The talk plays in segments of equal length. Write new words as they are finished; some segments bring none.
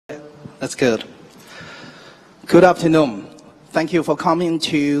That's good. Good afternoon. Thank you for coming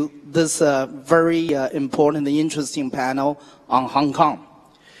to this very important and interesting panel on Hong Kong.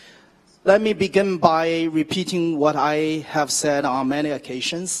 Let me begin by repeating what I have said on many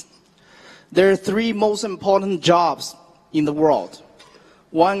occasions. There are three most important jobs in the world.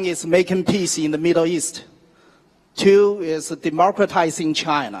 One is making peace in the Middle East. Two is democratizing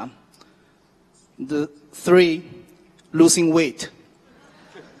China. The three, losing weight.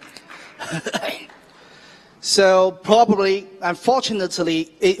 So probably,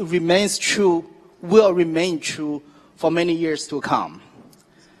 unfortunately, it remains true, will remain true for many years to come.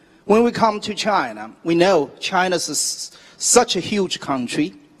 When we come to China, we know China is such a huge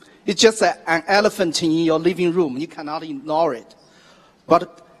country. It's just an elephant in your living room. You cannot ignore it.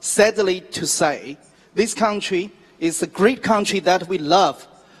 But sadly to say, this country is a great country that we love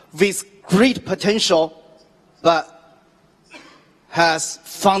with great potential, but has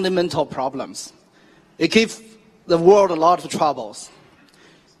fundamental problems. It gives the world a lot of troubles.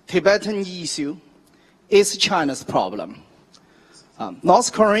 Tibetan issue is China's problem.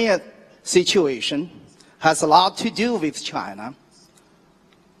 North Korean situation has a lot to do with China,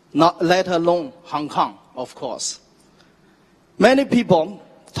 not let alone Hong Kong, of course. Many people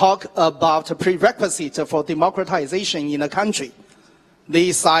talk about a prerequisite for democratization in a country.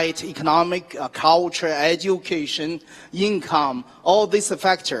 They cite economic, culture, education, income, all these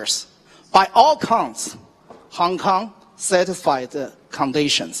factors. By all counts, Hong Kong satisfied the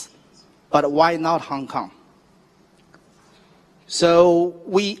conditions. But why not Hong Kong? So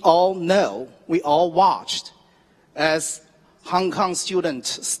we all know, we all watched as Hong Kong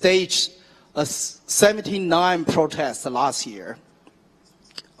students staged a 79 protest last year,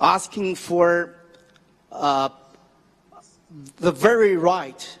 asking for the very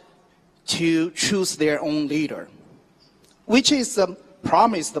right to choose their own leader, which is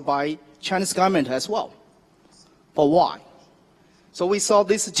promised by Chinese government as well. But why? So we saw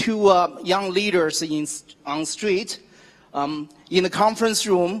these two young leaders on street, in the conference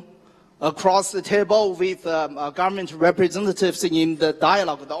room, across the table with government representatives in the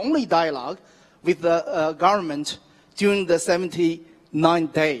dialogue, the only dialogue with the government during the 79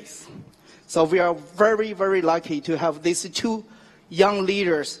 days. So we are very, very lucky to have these two young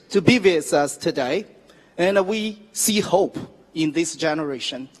leaders to be with us today. And we see hope in this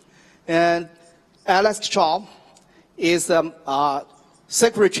generation. And Alex Chow is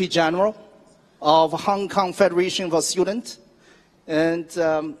Secretary General of Hong Kong Federation for Students. And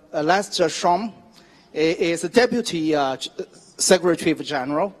Lester Shum is a Deputy Secretary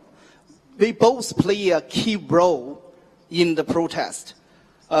General. They both play a key role in the protest.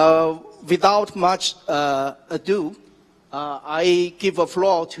 Without much ado, I give a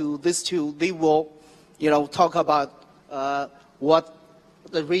floor to these two. They will, talk about what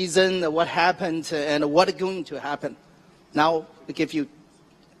the reason, what happened, and what is going to happen. Now, I give you.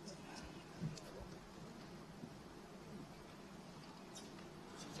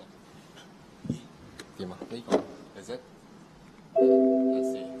 Is it?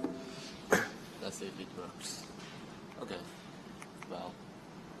 Let's see. Let's see if it works. Okay. Well,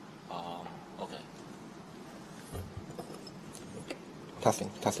 okay.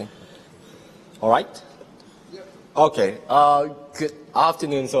 Testing. All right. Yep. Okay. Good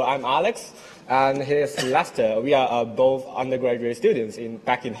afternoon. So I'm Alex, and here's Lester. We are both undergraduate students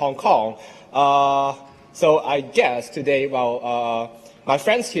back in Hong Kong. So I guess today, my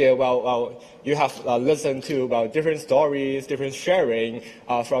friends here, you have listened to different stories, different sharing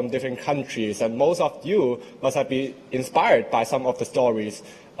from different countries, and most of you must have been inspired by some of the stories.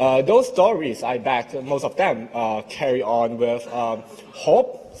 Those stories, I bet, most of them carry on with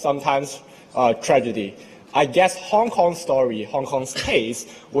hope, sometimes tragedy. I guess Hong Kong's story, Hong Kong's case,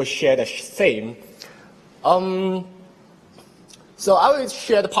 will share the same. So I will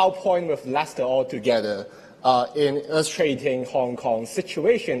share the PowerPoint with Lester all together. In illustrating Hong Kong's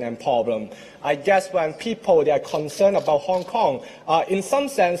situation and problem. I guess when people they are concerned about Hong Kong, in some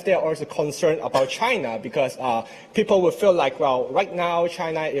sense they are also concerned about China because people will feel like, right now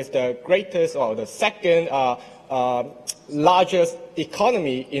China is the greatest or the second largest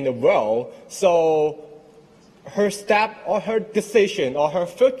economy in the world. So her step or her decision or her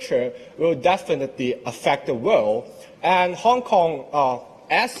future will definitely affect the world. And Hong Kong,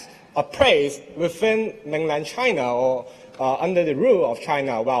 as a place within mainland China or under the rule of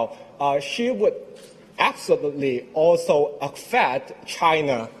China, she would absolutely also affect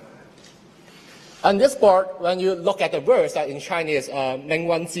China. On this board, when you look at the words that in Chinese, 命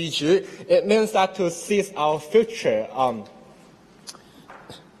运自主, it means that to seize our future.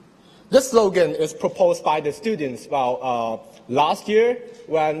 This slogan is proposed by the students last year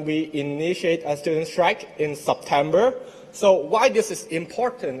when we initiate a student strike in September. So why this is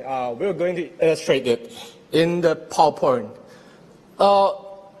important, we're going to illustrate it in the PowerPoint.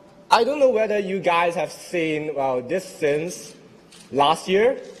 I don't know whether you guys have seen this since last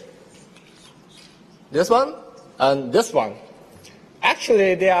year. This one and this one.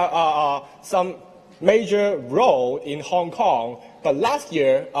 Actually, there are some major roads in Hong Kong, but last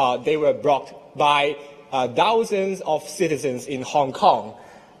year they were blocked by thousands of citizens in Hong Kong.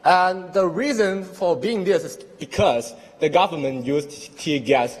 And the reason for being this is because the government used tear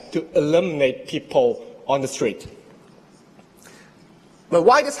gas to eliminate people on the street. But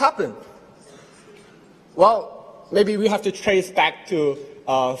why this happened? Well, maybe we have to trace back to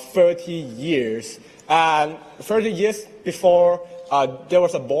 30 years. And 30 years before, there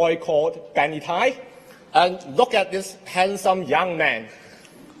was a boy called Benny Tai. And look at this handsome young man,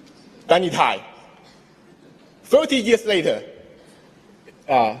 Benny Tai. 30 years later,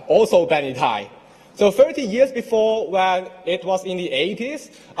 also Benny Tai. So 30 years before, when it was in the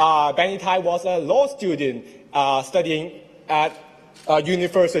 80s, Benny Tai was a law student studying at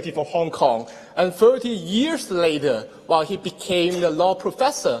University of Hong Kong. And 30 years later, he became the law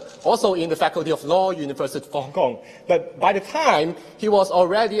professor, also in the Faculty of Law, University of Hong Kong. But by the time, he was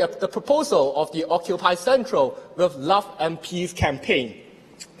already the proposal of the Occupy Central with Love and Peace campaign.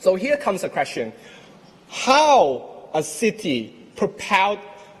 So here comes a question. How a city propelled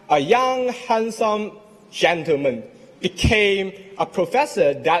a young, handsome gentleman became a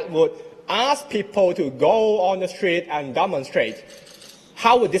professor that would ask people to go on the street and demonstrate?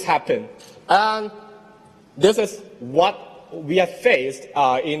 How would this happen? And this is what we have faced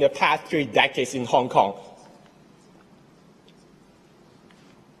in the past 3 decades in Hong Kong.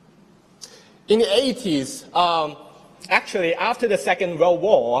 In the 80s, actually after the Second World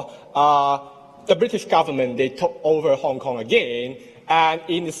War, the British government, they took over Hong Kong again. And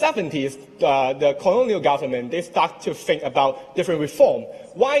in the 70s, the colonial government, they start to think about different reform.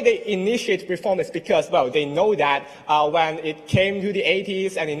 Why they initiate reform is because, they know that when it came to the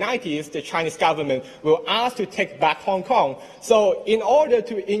 80s and the 90s, the Chinese government will ask to take back Hong Kong. So in order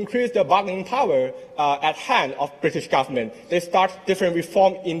to increase the bargaining power at hand of British government, they start different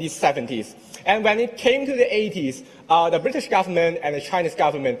reform in the 70s. And when it came to the 80s, the British government and the Chinese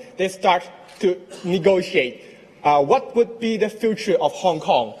government, they start to negotiate what would be the future of Hong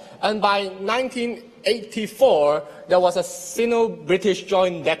Kong. And by 1984, there was a Sino-British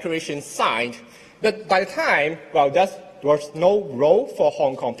joint declaration signed. But by the time, there was no role for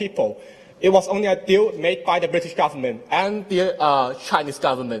Hong Kong people. It was only a deal made by the British government and the Chinese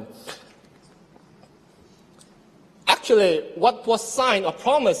government. Actually, what was signed or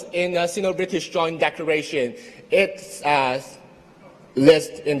promised in the Sino-British joint declaration, it's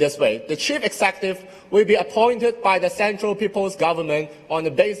listed in this way. The chief executive will be appointed by the Central People's Government on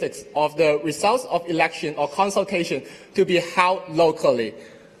the basis of the results of election or consultation to be held locally.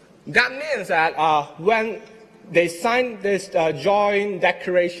 That means that when they signed this joint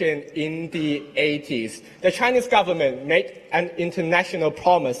declaration in the 80s, the Chinese government made an international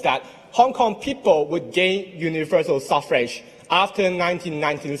promise that Hong Kong people would gain universal suffrage after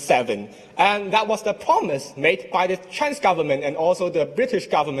 1997. And that was the promise made by the Chinese government and also the British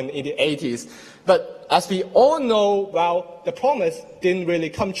government in the 80s. But as we all know, the promise didn't really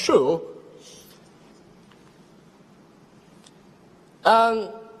come true.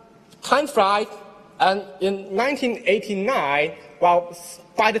 And time flies, and in 1989,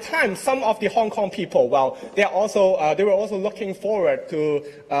 by the time some of the Hong Kong people, they were also looking forward to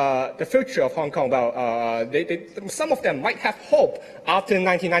the future of Hong Kong. Some of them might have hope after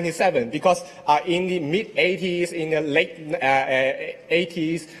 1997 because in the mid-80s, in the late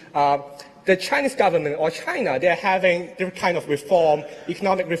 80s, the Chinese government or China, they're having different kind of reform,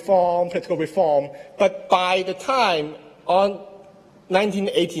 economic reform, political reform. But by the time on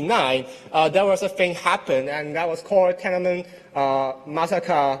 1989, there was a thing happen, and that was called Tiananmen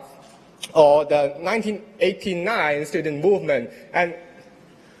massacre, or the 1989 student movement. And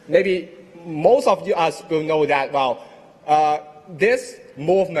maybe most of us will know that, this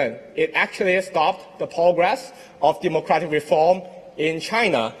movement, it actually stopped the progress of democratic reform in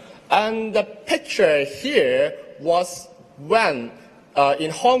China. And the picture here was when,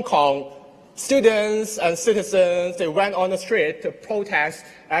 in Hong Kong, students and citizens, they went on the street to protest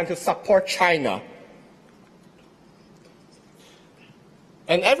and to support China.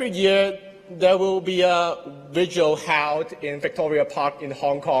 And every year, there will be a vigil held in Victoria Park in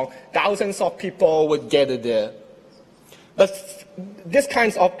Hong Kong. Thousands of people would gather there. But this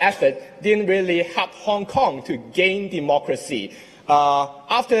kind of effort didn't really help Hong Kong to gain democracy.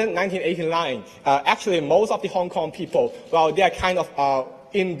 After 1989, actually most of the Hong Kong people, well, they are kind of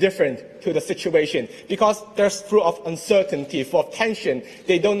indifferent to the situation because there's full of uncertainty, full of tension.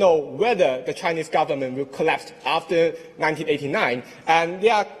 They don't know whether the Chinese government will collapse after 1989, and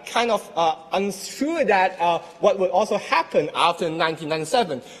they are kind of unsure that what will also happen after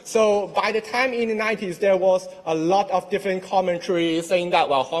 1997. So by the time in the 90s, there was a lot of different commentary saying that,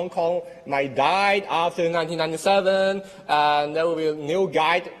 well, Hong Kong might die after 1997, and there will be a new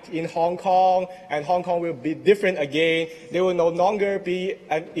guide in Hong Kong, and Hong Kong will be different again. There will no longer be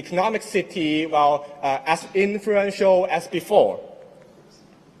an economic city, well, as influential as before.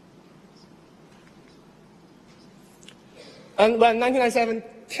 And when 1997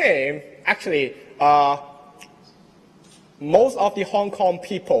 came, actually, most of the Hong Kong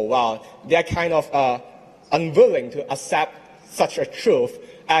people, well, they're kind of unwilling to accept such a truth.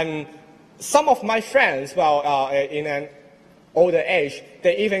 And some of my friends, well, in an older age,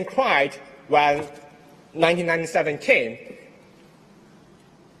 they even cried when 1997 came.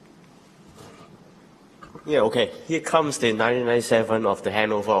 Yeah, okay. Here comes the 1997 of the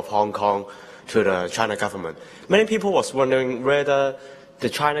handover of Hong Kong to the China government. Many people was wondering whether the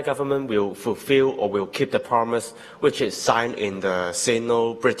China government will fulfill or will keep the promise which is signed in the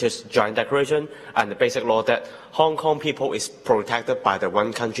Sino-British Joint Declaration and the Basic Law that Hong Kong people is protected by the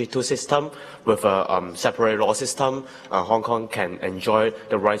one country, two system with a separate law system. Hong Kong can enjoy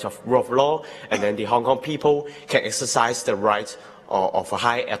the right of rule of law, and then the Hong Kong people can exercise the right of a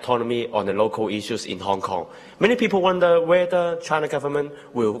high autonomy on the local issues in Hong Kong. Many people wonder whether China government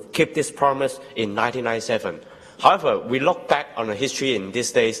will keep this promise in 1997. However, we look back on the history in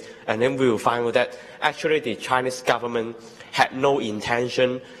these days, and then we will find out that actually the Chinese government had no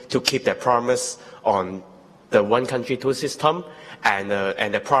intention to keep the promise on the one country, two system, and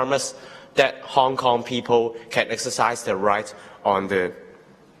the promise that Hong Kong people can exercise their right on the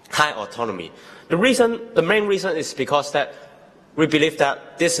high autonomy. The main reason is because that we believe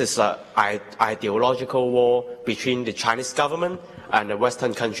that this is an ideological war between the Chinese government and the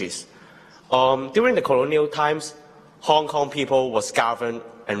Western countries. During the colonial times, Hong Kong people was governed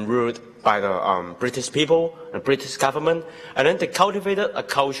and ruled by the British people, the British government, and then they cultivated a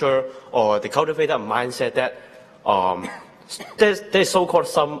culture or they cultivated a mindset that there's so-called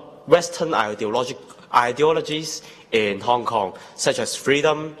some Western ideologies in Hong Kong, such as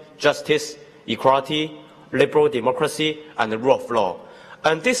freedom, justice, equality, liberal democracy, and the rule of law.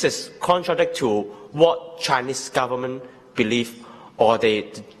 And this is contradictory to what Chinese government believe, or the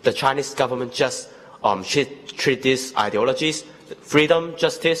Chinese government just treat these ideologies, freedom,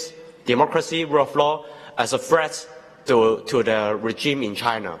 justice, democracy, rule of law, as a threat to the regime in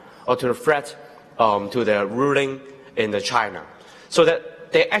China, or to the threat to the ruling in the China. So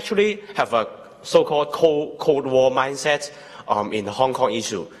that they actually have a so-called Cold War mindset in the Hong Kong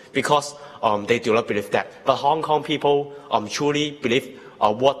issue, because they do not believe that. But Hong Kong people truly believe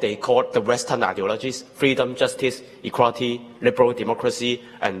what they call the Western ideologies: freedom, justice, equality, liberal democracy,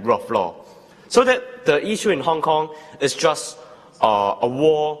 and rule of law. So that the issue in Hong Kong is just a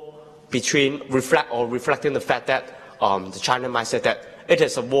war between reflecting the fact that the China mindset that it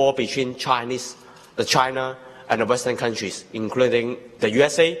is a war between China and the Western countries, including the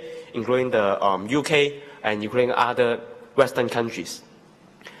USA, including the UK, and including other Western countries.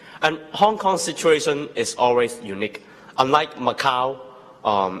 And Hong Kong's situation is always unique. Unlike Macau,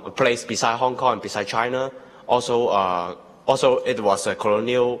 a place beside Hong Kong and beside China, also it was a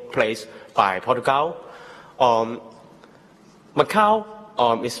colonial place by Portugal. Macau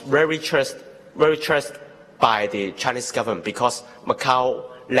is very trusted by the Chinese government because Macau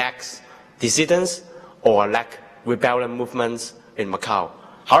lacks dissidents or lack rebellion movements in Macau.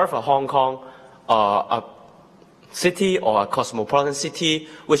 However, Hong Kong, a city or a cosmopolitan city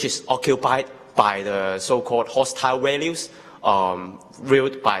which is occupied by the so-called hostile values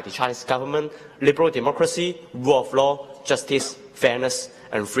ruled by the Chinese government, liberal democracy, rule of law, justice, fairness,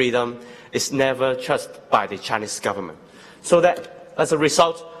 and freedom, is never trusted by the Chinese government. So that as a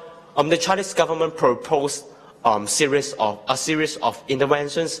result, the Chinese government proposed a series of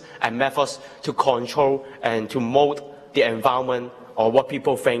interventions and methods to control and to mold the environment or what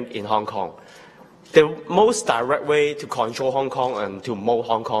people think in Hong Kong. The most direct way to control Hong Kong and to mold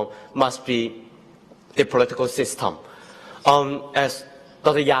Hong Kong must be the political system. As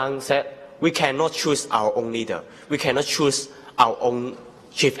Dr. Yang said, we cannot choose our own leader. We cannot choose our own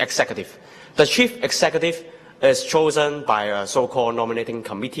chief executive. The chief executive is chosen by a so-called nominating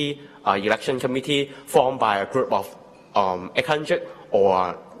committee, election committee, formed by a group of 800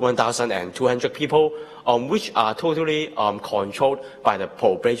 or 1,200 people, which are totally controlled by the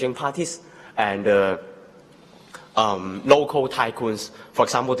pro-Beijing parties. And local tycoons, for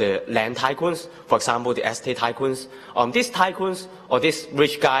example, the land tycoons, for example, the estate tycoons. These tycoons or this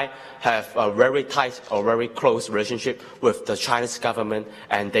rich guy have a very tight or very close relationship with the Chinese government,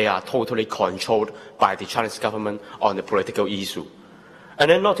 and they are totally controlled by the Chinese government on the political issue. And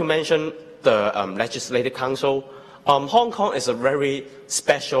then not to mention the Legislative Council. Hong Kong is a very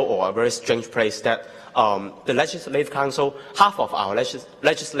special or a very strange place that the Legislative Council, half of our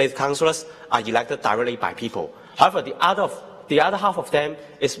legislative councillors are elected directly by people. However, the other half of them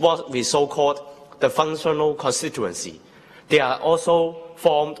is what we so-called the functional constituency. They are also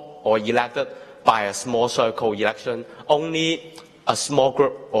formed or elected by a small circle election. Only a small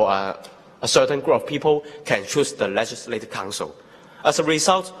group or a certain group of people can choose the Legislative Council. As a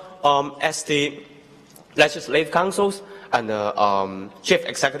result, as the Legislative Councils and the Chief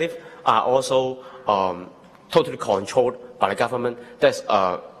Executive are also totally controlled by the government, there's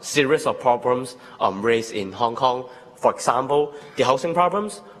a series of problems raised in Hong Kong. For example, the housing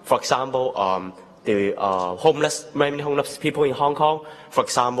problems. For example, the many homeless people in Hong Kong. For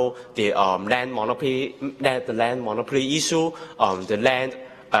example, the land monopoly issue. The land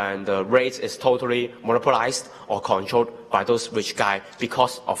and the rates is totally monopolized or controlled by those rich guys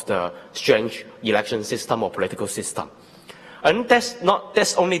because of the strange election system or political system. And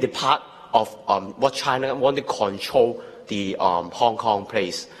that's only the part of what China want to control the Hong Kong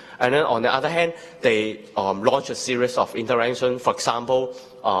place. And then on the other hand, they launched a series of interventions. For example,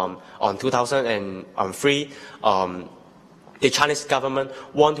 on 2003, the Chinese government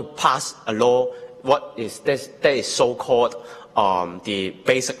want to pass a law, that is so-called the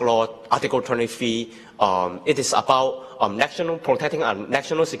Basic Law, Article 23. It is about protecting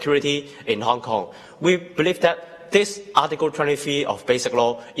national security in Hong Kong. We believe that this Article 23 of Basic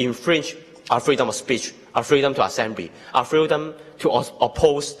Law infringe our freedom of speech, our freedom to assembly, our freedom to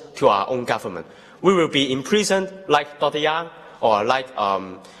oppose to our own government. We will be imprisoned like Dr. Yang or like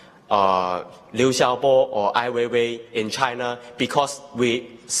Liu Xiaobo or Ai Weiwei in China because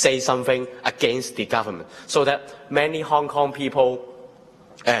we say something against the government. So that many Hong Kong people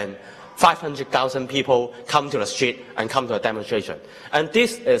and 500,000 people come to the street and come to a demonstration. And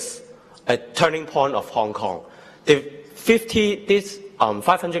this is a turning point of Hong Kong.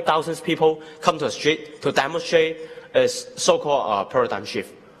 500,000 people come to the street to demonstrate is so-called paradigm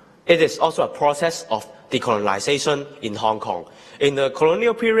shift. It is also a process of decolonization in Hong Kong. In the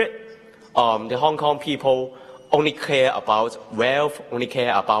colonial period, the Hong Kong people only care about wealth, only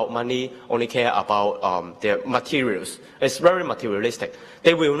care about money, only care about their materials. It's very materialistic.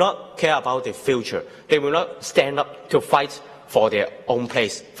 They will not care about the future. They will not stand up to fight for their own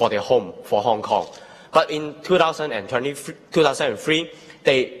place, for their home, for Hong Kong. But in 2003,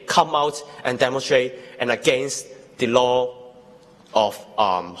 they come out and demonstrate and against the law of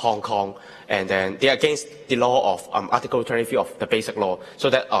Hong Kong, and then they're against the law of Article 23 of the Basic Law, so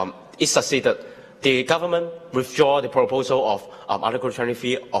that it succeeded. The government withdraw the proposal of Article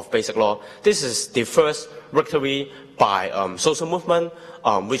 23 of Basic Law. This is the first victory by social movement,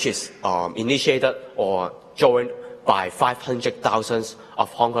 which is initiated or joined by 500,000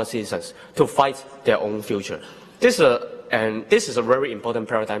 of Hong Kong citizens to fight their own future. This is a very important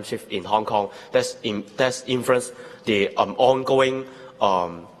paradigm shift in Hong Kong that's influenced the ongoing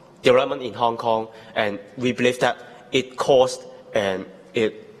development in Hong Kong, and we believe that it caused the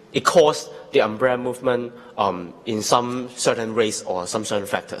umbrella movement in some certain ways or some certain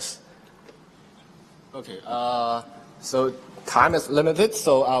factors. Okay, so time is limited,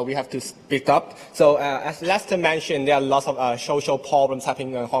 so we have to speak up. So as Lester mentioned, there are lots of social problems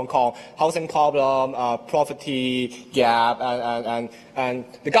happening in Hong Kong: housing problem, poverty gap, and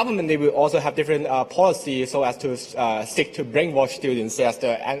the government, they will also have different policies so as to seek to brainwash students. There's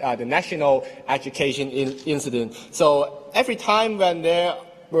the national education incident. So every time when there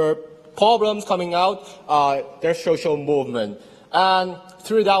were problems coming out, there's social movement. And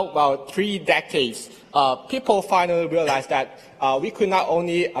throughout about 3 decades, people finally realized that we could not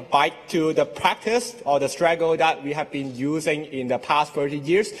only abide to the practice or the struggle that we have been using in the past 30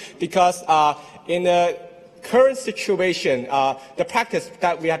 years, because in the current situation, the practice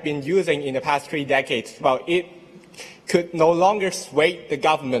that we have been using in the past 3 decades, well, it could no longer sway the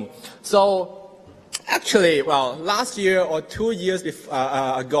government. So actually, well, last year or 2 years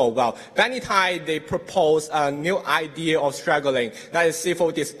ago, well, Benny Tai, they proposed a new idea of struggling, that is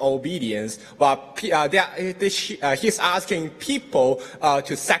civil disobedience. Well, he's asking people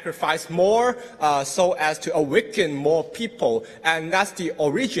to sacrifice more so as to awaken more people, and that's the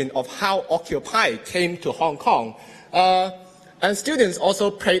origin of how Occupy came to Hong Kong. And students also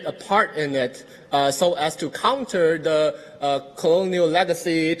played a part in it so as to counter the colonial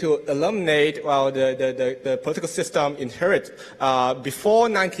legacy, to eliminate the political system inherited before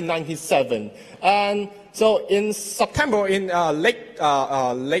 1997. And so in September, in late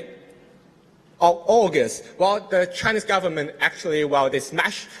August, the Chinese government actually, they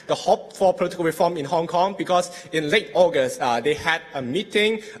smashed the hope for political reform in Hong Kong, because in late August, they had a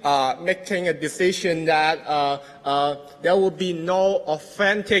meeting making a decision that there will be no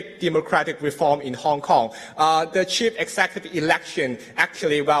authentic democratic reform in Hong Kong. The chief executive election,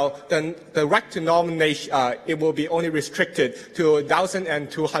 actually, the right to nominate, it will be only restricted to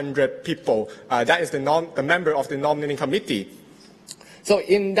 1,200 people. That is the member of the nominating committee. So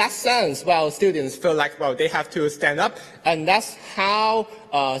in that sense, students feel like, they have to stand up, and that's how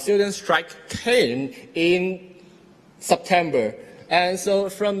student strike came in September. And so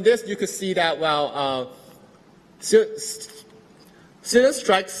from this, you could see that, student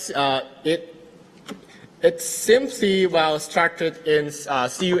strikes, it simply, started in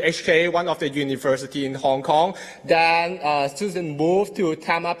CUHK, one of the university in Hong Kong. Then students moved to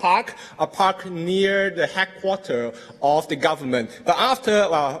Tama Park, a park near the headquarters of the government. But after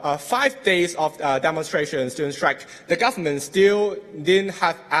 5 days of demonstration, student strike, the government still didn't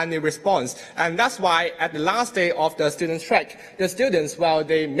have any response. And that's why at the last day of the student strike, the students,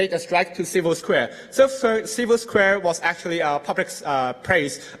 they made a strike to Civil Square. So Civil Square was actually a public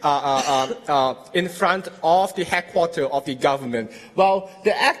place in front of the headquarters of the government.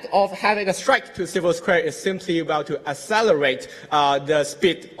 The act of having a strike to Civil Square is simply to accelerate the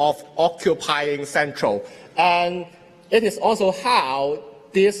speed of occupying Central. And it is also how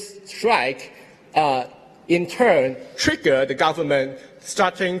this strike in turn triggered the government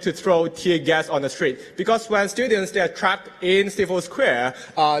starting to throw tear gas on the street. Because when students, they are trapped in Civil Square,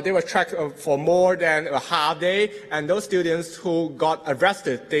 they were trapped for more than a half day, and those students who got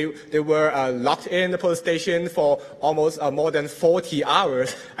arrested, they were locked in the police station for almost more than 40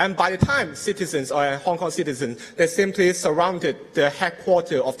 hours. And by the time citizens, or Hong Kong citizens, they simply surrounded the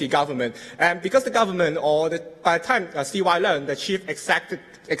headquarters of the government. And because the government, by the time C.Y. Leung, the chief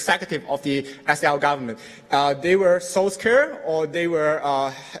executive of the SL government, they were so scared, or they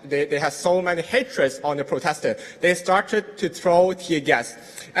had so many hatreds on the protesters, they started to throw tear gas.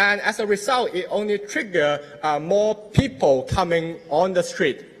 And as a result, it only triggered more people coming on the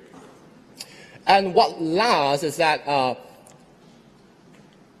street. And what last is that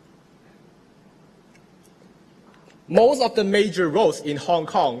most of the major roads in Hong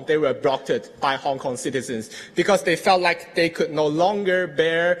Kong, they were blocked by Hong Kong citizens, because they felt like they could no longer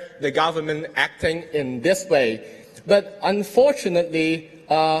bear the government acting in this way. But unfortunately,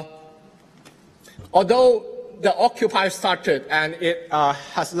 although the Occupy started and it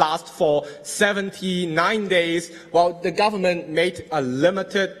has lasted for 79 days, the government made a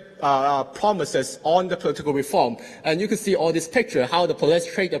limited promises on the political reform. And you can see all this picture, how the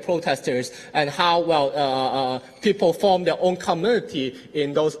police treat the protesters, and how people form their own community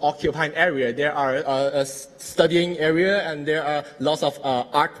in those occupying areas. There are a studying area, and there are lots of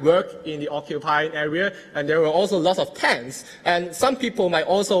artwork in the occupying area, and there were also lots of tents. And some people might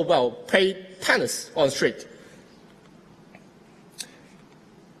also, play tennis on the street.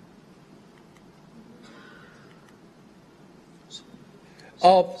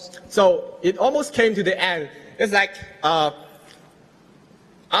 So it almost came to the end. It's like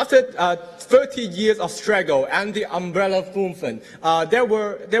after 30 years of struggle and the umbrella movement, there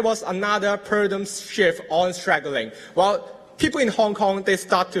was another paradigm shift on struggling. People in Hong Kong, they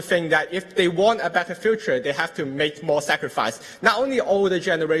start to think that if they want a better future, they have to make more sacrifice. Not only older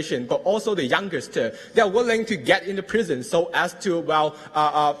generation, but also the youngest. They are willing to get into prison so as to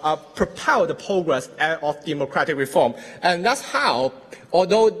propel the progress of democratic reform. And that's how,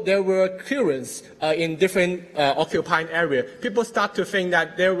 although there were clearance in different occupying areas, people start to think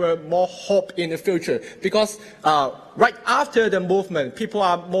that there were more hope in the future. Because right after the movement, people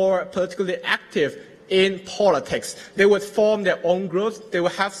are more politically active in politics. They would form their own groups. They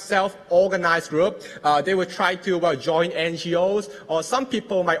would have self-organized groups. They would try to join NGOs, or some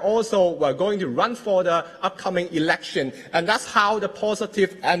people might also going to run for the upcoming election. And that's how the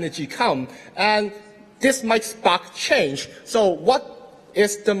positive energy come. And this might spark change. So what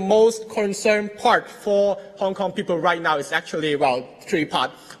is the most concerned part for Hong Kong people right now is actually, three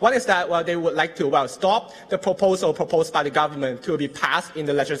parts. One is that, they would like to, stop the proposal proposed by the government to be passed in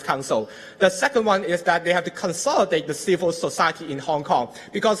the Legislative Council. The second one is that they have to consolidate the civil society in Hong Kong,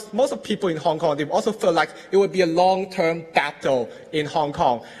 because most of people in Hong Kong, they also feel like it would be a long-term battle in Hong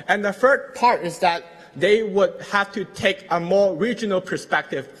Kong. And the third part is that they would have to take a more regional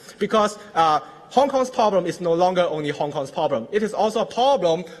perspective, because Hong Kong's problem is no longer only Hong Kong's problem. It is also a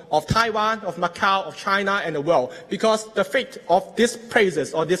problem of Taiwan, of Macau, of China, and the world, because the fate of these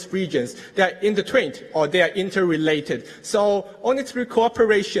places or these regions, they are intertwined or they are interrelated. So only through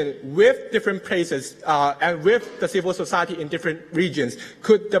cooperation with different places and with the civil society in different regions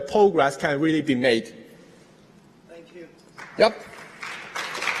could the progress can really be made. Thank you. Yep.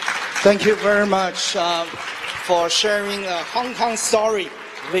 Thank you very much for sharing a Hong Kong story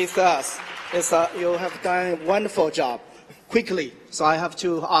with us. You have done a wonderful job. Quickly, so I have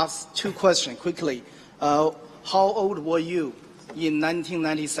to ask two questions quickly. How old were you in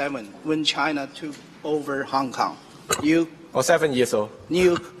 1997 when China took over Hong Kong? You? Oh, 7 years old.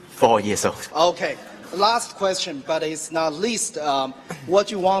 You? 4 years old. Okay. Last question, but it's not least.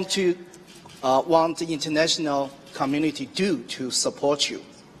 What you want the international community do to support you?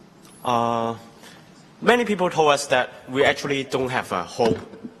 Many people told us that we actually don't have a hope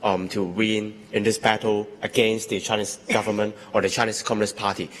to win in this battle against the Chinese government or the Chinese Communist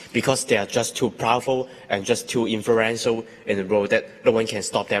Party, because they are just too powerful and just too influential in the world that no one can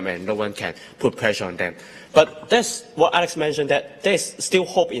stop them and no one can put pressure on them. But that's what Alex mentioned, that there's still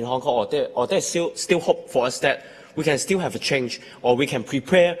hope in Hong Kong, or there's still hope for us that we can still have a change, or we can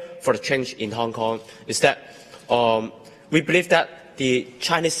prepare for the change in Hong Kong, is that we believe that the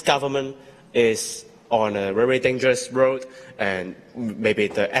Chinese government is on a very dangerous road, and maybe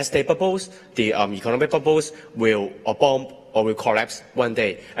the estate bubbles, the economic bubbles will bomb or will collapse one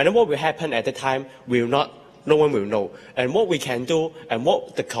day. And then what will happen at the time no one will know. And what we can do, and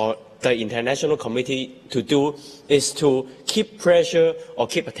what the international community to do, is to keep pressure or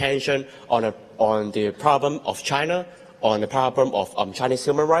keep attention on the problem of China, on the problem of Chinese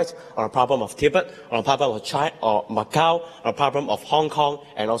human rights, on the problem of Tibet, on the problem of China, or Macau, on the problem of Hong Kong,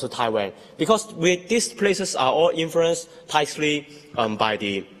 and also Taiwan. Because these places are all influenced tightly by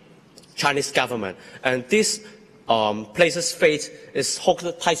the Chinese government. And these places' fate is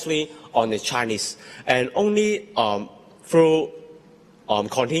hooked tightly on the Chinese. And only through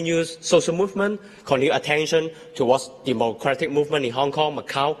continuous social movement, continued attention towards democratic movement in Hong Kong,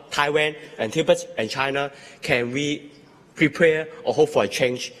 Macau, Taiwan, and Tibet, and China, can we prepare or hope for a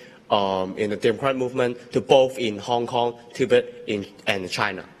change in the democratic movement to both in Hong Kong, Tibet, and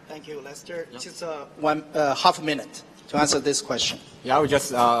China. Thank you, Lester. Just half a minute to answer this question. Yeah, we just,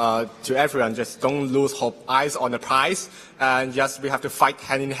 to everyone, just don't lose hope, eyes on the prize, and just we have to fight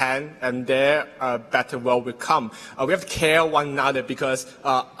hand in hand, and there a better world will come. We have to care one another, because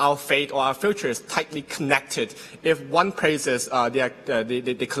our fate or our future is tightly connected. If one places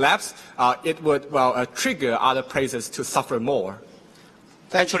they collapse, it would trigger other places to suffer more.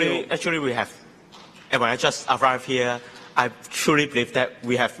 Actually, we have. And when I just arrived here, I truly believe that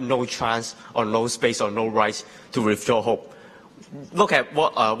we have no chance or no space or no right to withdraw hope. Look at who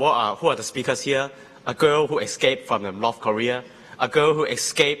are the speakers here. A girl who escaped from North Korea, a girl who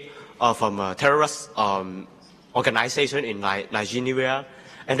escaped from a terrorist organization in Geneva.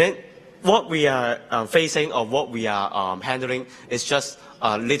 And then what we are facing, or what we are handling, is just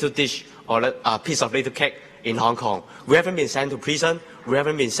a little dish or a piece of little cake in Hong Kong. We haven't been sent to prison. We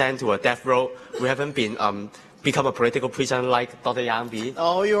haven't been sent to a death row. We haven't been become a political prisoner like Dr. Yang.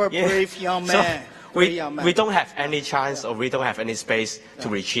 Oh, you're a brave young man. So we don't have any chance, or we don't have any space to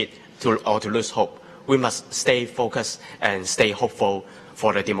retreat or to lose hope. We must stay focused and stay hopeful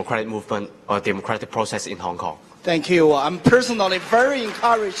for the democratic movement or democratic process in Hong Kong. Thank you. I'm personally very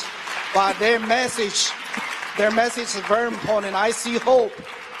encouraged by their message. Their message is very important. I see hope.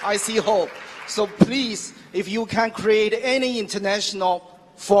 I see hope. So please, if you can create any international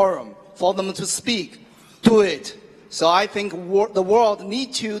forum for them to speak, do it. So I think the world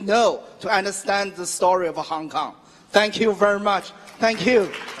needs to know, to understand the story of Hong Kong. Thank you very much. Thank you.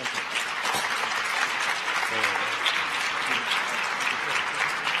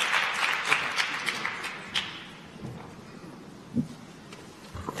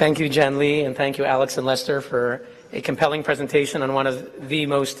 Thank you, Jianli, and thank you, Alex and Lester, for a compelling presentation on one of the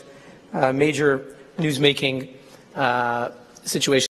most major newsmaking situations.